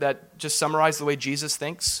 things that just summarize the way Jesus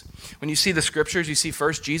thinks? When you see the scriptures, you see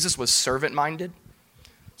first, Jesus was servant-minded.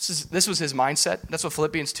 This was his mindset. That's what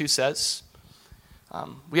Philippians 2 says.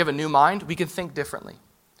 We have a new mind. We can think differently.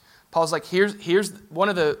 Paul's like, here's one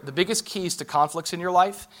of the biggest keys to conflicts in your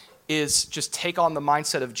life is just take on the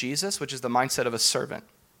mindset of Jesus, which is the mindset of a servant.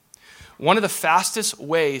 One of the fastest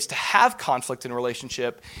ways to have conflict in a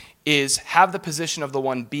relationship is have the position of the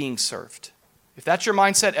one being served. If that's your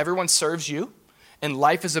mindset, everyone serves you, and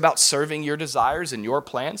life is about serving your desires and your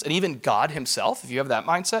plans, and even God himself, if you have that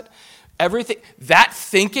mindset, that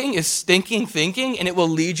thinking is stinking thinking, and it will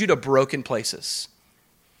lead you to broken places.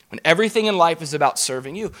 When everything in life is about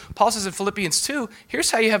serving you. Paul says in Philippians 2,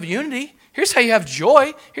 here's how you have unity. Here's how you have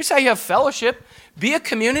joy. Here's how you have fellowship. Be a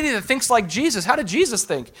community that thinks like Jesus. How did Jesus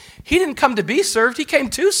think? He didn't come to be served. He came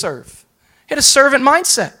to serve. He had a servant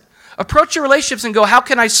mindset. Approach your relationships and go, how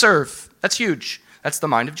can I serve? That's huge. That's the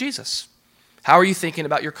mind of Jesus. How are you thinking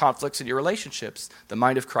about your conflicts and your relationships? The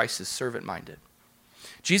mind of Christ is servant-minded.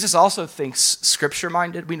 Jesus also thinks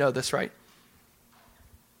scripture-minded. We know this, right?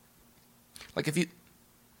 Like if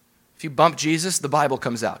you bump Jesus, the Bible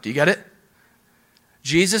comes out. Do you get it?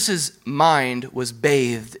 Jesus' mind was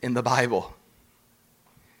bathed in the Bible.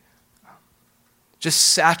 Just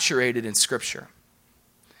saturated in Scripture.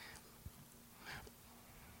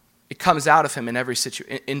 It comes out of him in every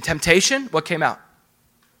situation. In temptation, what came out?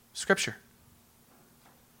 Scripture.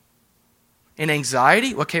 In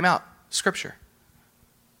anxiety, what came out? Scripture.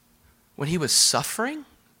 When he was suffering,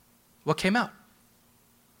 what came out?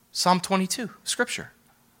 Psalm 22, Scripture.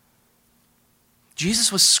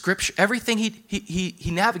 Jesus was Scripture. Everything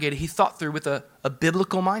he navigated, he thought through with a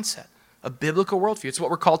biblical mindset, a biblical worldview. It's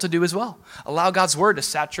what we're called to do as well. Allow God's word to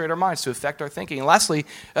saturate our minds, to affect our thinking. And lastly,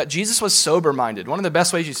 Jesus was sober-minded. One of the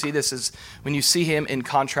best ways you see this is when you see him in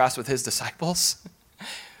contrast with his disciples,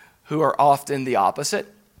 who are often the opposite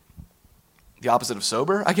of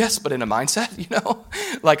sober, I guess, but in a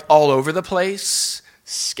mindset, like all over the place,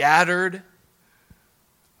 scattered,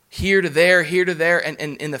 here to there, and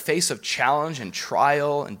in the face of challenge and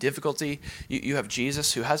trial and difficulty, you have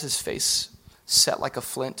Jesus who has his face set like a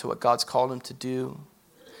flint to what God's called him to do.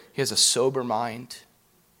 He has a sober mind.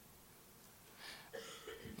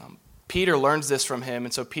 Peter learns this from him,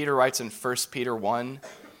 and so Peter writes in 1 Peter 1,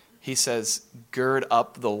 he says, gird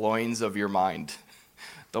up the loins of your mind.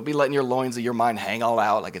 Don't be letting your loins of your mind hang all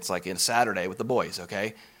out like it's like in Saturday with the boys,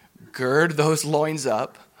 okay? Gird those loins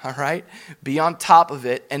up. All right? Be on top of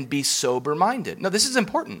it and be sober-minded. No, this is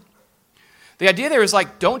important. The idea there is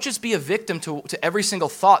like, don't just be a victim to every single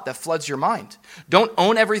thought that floods your mind. Don't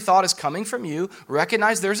own every thought as coming from you.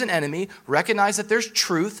 Recognize there's an enemy. Recognize that there's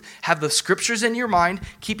truth. Have the scriptures in your mind.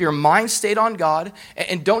 Keep your mind stayed on God.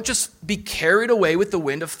 And don't just be carried away with the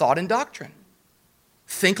wind of thought and doctrine.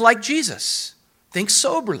 Think like Jesus. Think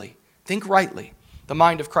soberly. Think rightly. The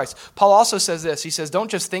mind of Christ. Paul also says this. He says, don't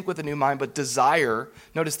just think with a new mind, but desire,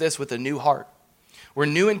 notice this, with a new heart. We're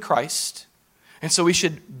new in Christ, and so we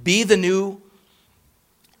should be the new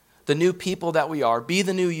people that we are. Be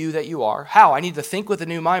the new you that you are. How? I need to think with a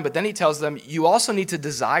new mind, but then he tells them, you also need to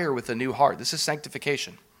desire with a new heart. This is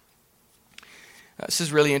sanctification. This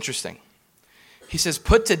is really interesting. He says,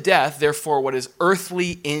 put to death, therefore, what is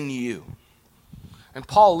earthly in you. And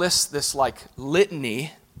Paul lists this like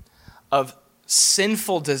litany of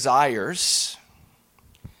sinful desires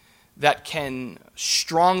that can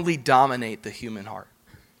strongly dominate the human heart.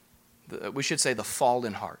 We should say the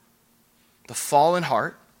fallen heart. The fallen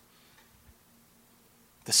heart,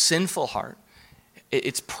 the sinful heart,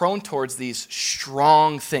 it's prone towards these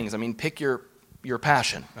strong things. I mean, pick your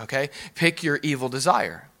passion, okay? Pick your evil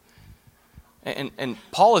desire. And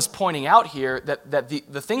Paul is pointing out here that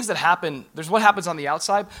the things that happen, there's what happens on the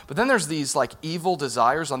outside, but then there's these like evil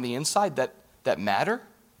desires on the inside that matter,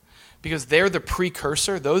 because they're the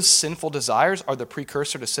precursor. Those sinful desires are the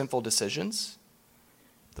precursor to sinful decisions.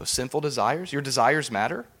 Those sinful desires, your desires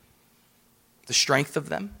matter, the strength of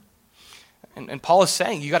them. And Paul is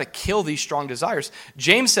saying you got to kill these strong desires.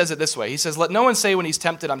 James says it this way. He says, let no one say when he's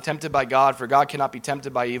tempted, I'm tempted by God, for God cannot be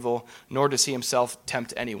tempted by evil, nor does he himself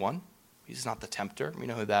tempt anyone. He's not the tempter. We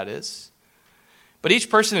know who that is. But each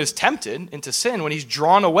person is tempted into sin when he's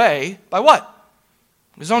drawn away by what?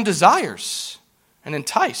 His own desires and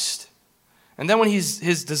enticed. And then when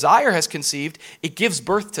his desire has conceived, it gives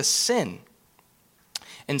birth to sin.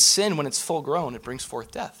 And sin, when it's full grown, it brings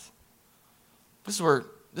forth death. This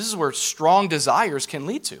is where strong desires can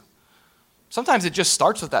lead to. Sometimes it just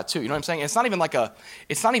starts with that too. You know what I'm saying? It's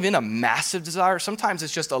not even a massive desire. Sometimes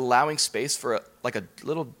it's just allowing space for a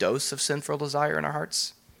little dose of sinful desire in our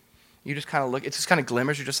hearts. You just kind of look, it just kind of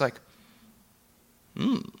glimmers. You're just like,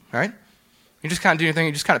 right? You just kind of do your thing.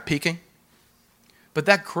 You're just kind of peeking. But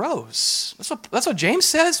that grows. That's what James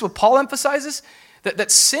says, what Paul emphasizes,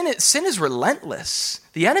 that sin is relentless.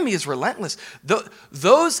 The enemy is relentless.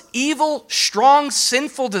 Those evil, strong,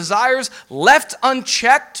 sinful desires left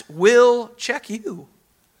unchecked will check you.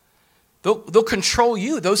 They'll control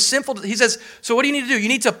you. Those sinful, he says, so what do you need to do? You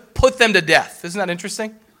need to put them to death. Isn't that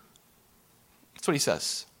interesting? That's what he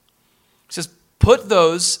says. He says, put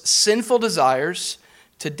those sinful desires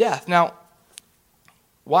to death. Now,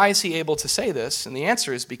 why is he able to say this? And the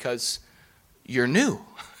answer is because you're new.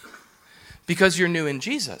 Because you're new in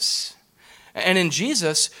Jesus. And in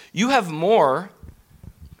Jesus, you have more.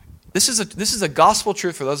 This is a gospel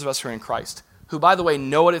truth for those of us who are in Christ, who, by the way,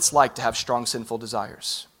 know what it's like to have strong sinful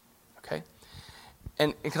desires. Okay?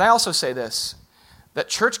 And can I also say this? That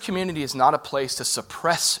church community is not a place to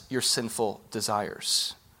suppress your sinful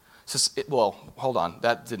desires. Well, hold on.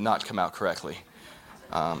 That did not come out correctly.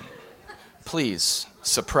 Please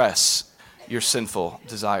suppress your sinful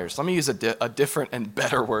desires. Let me use a different and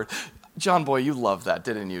better word. John Boy, you loved that,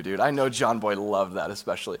 didn't you, dude? I know John Boy loved that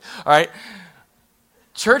especially. All right?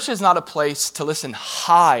 Church is not a place to,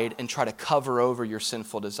 hide and try to cover over your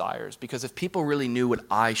sinful desires. Because if people really knew what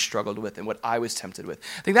I struggled with and what I was tempted with,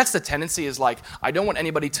 I think that's the tendency is I don't want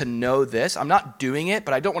anybody to know this. I'm not doing it,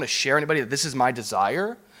 but I don't want to share anybody that this is my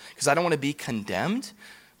desire because I don't want to be condemned.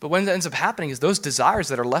 But what ends up happening is those desires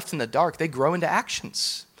that are left in the dark, they grow into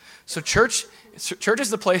actions. So church is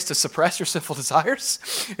the place to suppress your sinful desires.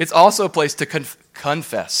 It's also a place to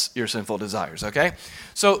confess your sinful desires, okay?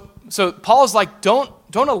 So Paul's like, don't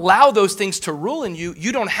allow those things to rule in you.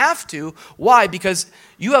 You don't have to. Why? Because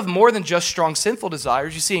you have more than just strong sinful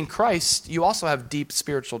desires. You see, in Christ, you also have deep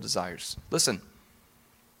spiritual desires. Listen,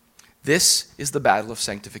 this is the battle of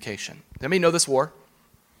sanctification. Does anybody know this war?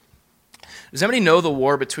 Does anybody know the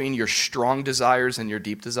war between your strong desires and your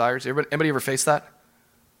deep desires? Anybody ever face that?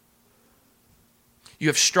 You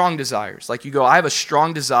have strong desires. Like you go, I have a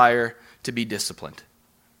strong desire to be disciplined.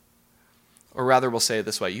 Or rather, we'll say it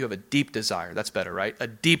this way. You have a deep desire. That's better, right? A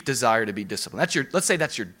deep desire to be disciplined. Let's say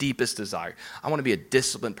that's your deepest desire. I want to be a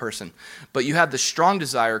disciplined person. But you have the strong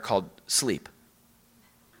desire called sleep.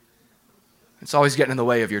 It's always getting in the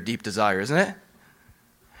way of your deep desire, isn't it?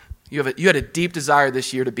 You had a deep desire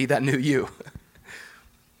this year to be that new you.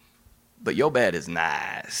 But your bed is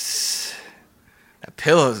nice. That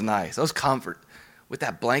pillow is nice. Those comfort. With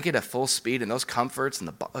that blanket at full speed and those comforts and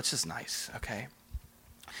it's just nice, okay?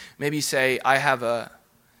 Maybe you say, I have a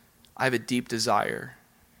deep desire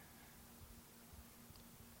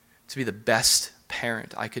to be the best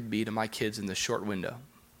parent I could be to my kids in this short window.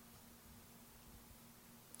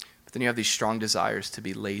 But then you have these strong desires to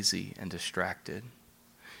be lazy and distracted.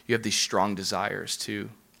 You have these strong desires to,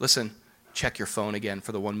 check your phone again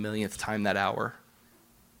for the 1 millionth time that hour.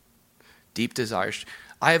 Deep desires.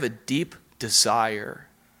 I have a deep desire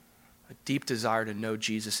to know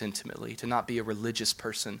Jesus intimately, to not be a religious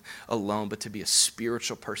person alone, but to be a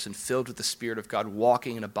spiritual person filled with the Spirit of God,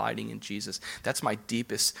 walking and abiding in Jesus. That's my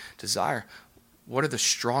deepest desire. What are the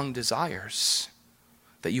strong desires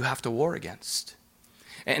that you have to war against?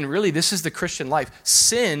 And really, this is the Christian life.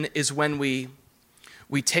 Sin is when we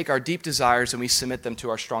take our deep desires and we submit them to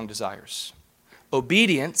our strong desires.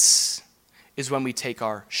 Obedience is when we take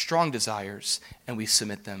our strong desires and we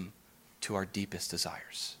submit them to our deepest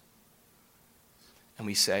desires. And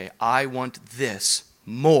we say, I want this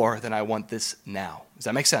more than I want this now. Does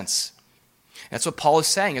that make sense? That's what Paul is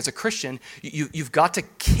saying. As a Christian, you've got to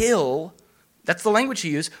kill, that's the language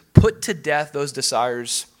he used, put to death those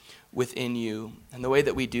desires within you. And the way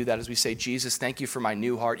that we do that is we say, Jesus, thank you for my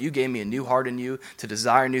new heart. You gave me a new heart in you to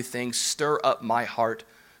desire new things. Stir up my heart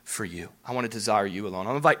for you. I want to desire you alone.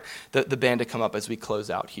 I'll invite the band to come up as we close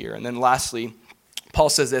out here. And then lastly, Paul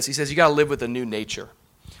says this. He says, you got to live with a new nature.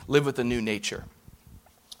 Live with a new nature.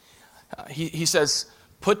 He says,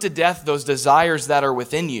 put to death those desires that are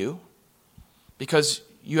within you because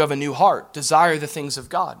you have a new heart. Desire the things of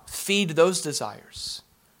God. Feed those desires.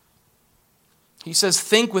 He says,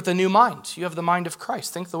 think with a new mind. You have the mind of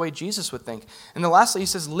Christ. Think the way Jesus would think. And then lastly, he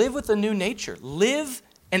says, live with a new nature. Live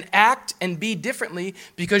and act and be differently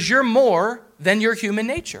because you're more than your human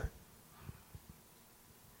nature.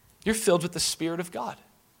 You're filled with the Spirit of God.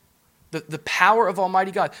 The power of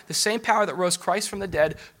Almighty God, the same power that rose Christ from the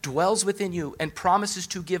dead dwells within you and promises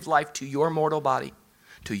to give life to your mortal body,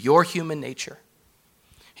 to your human nature.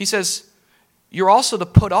 He says, you're also to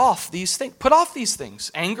put off these things. Put off these things: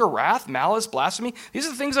 anger, wrath, malice, blasphemy. These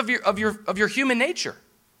are the things of your human nature.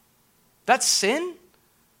 That's sin.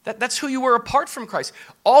 That's who you were apart from Christ.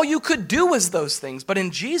 All you could do was those things. But in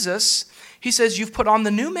Jesus, he says you've put on the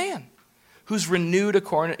new man, who's renewed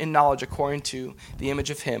in knowledge according to the image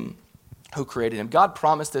of him who created him. God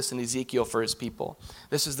promised this in Ezekiel for his people.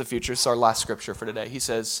 This is the future. This is our last scripture for today. He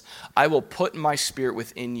says, I will put my spirit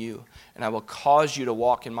within you, and I will cause you to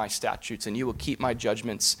walk in my statutes, and you will keep my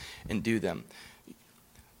judgments and do them.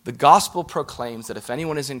 The gospel proclaims that if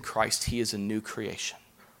anyone is in Christ, he is a new creation.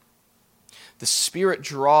 The Spirit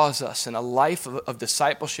draws us in a life of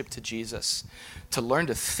discipleship to Jesus to learn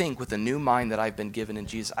to think with the new mind that I've been given in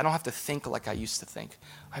Jesus. I don't have to think like I used to think.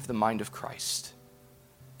 I have the mind of Christ.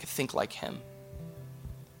 I can think like him.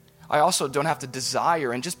 I also don't have to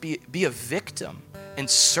desire and just be a victim and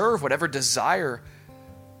serve whatever desire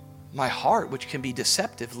my heart, which can be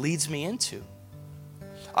deceptive, leads me into.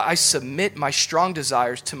 I submit my strong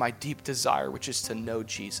desires to my deep desire, which is to know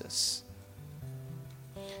Jesus.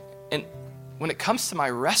 And when it comes to my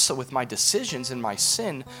wrestle with my decisions and my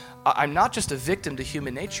sin, I'm not just a victim to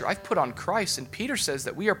human nature. I've put on Christ, and Peter says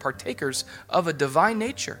that we are partakers of a divine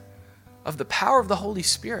nature, of the power of the Holy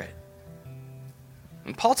Spirit.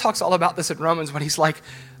 And Paul talks all about this in Romans when he's like,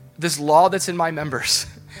 this law that's in my members.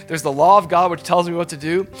 There's the law of God which tells me what to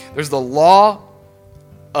do. There's the law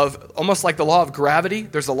of, almost like the law of gravity.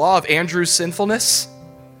 There's the law of Andrew's sinfulness,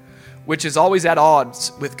 which is always at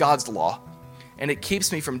odds with God's law. And it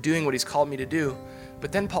keeps me from doing what he's called me to do.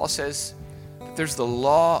 But then Paul says that there's the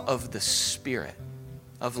law of the Spirit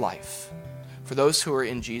of life for those who are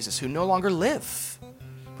in Jesus, who no longer live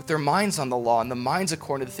with their minds on the law and the minds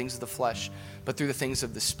according to the things of the flesh, but through the things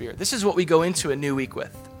of the Spirit. This is what we go into a new week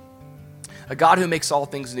with. A God who makes all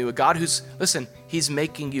things new. A God who's, listen, he's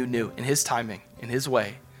making you new in his timing, in his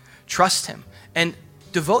way. Trust him and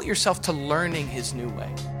devote yourself to learning his new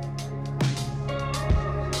way.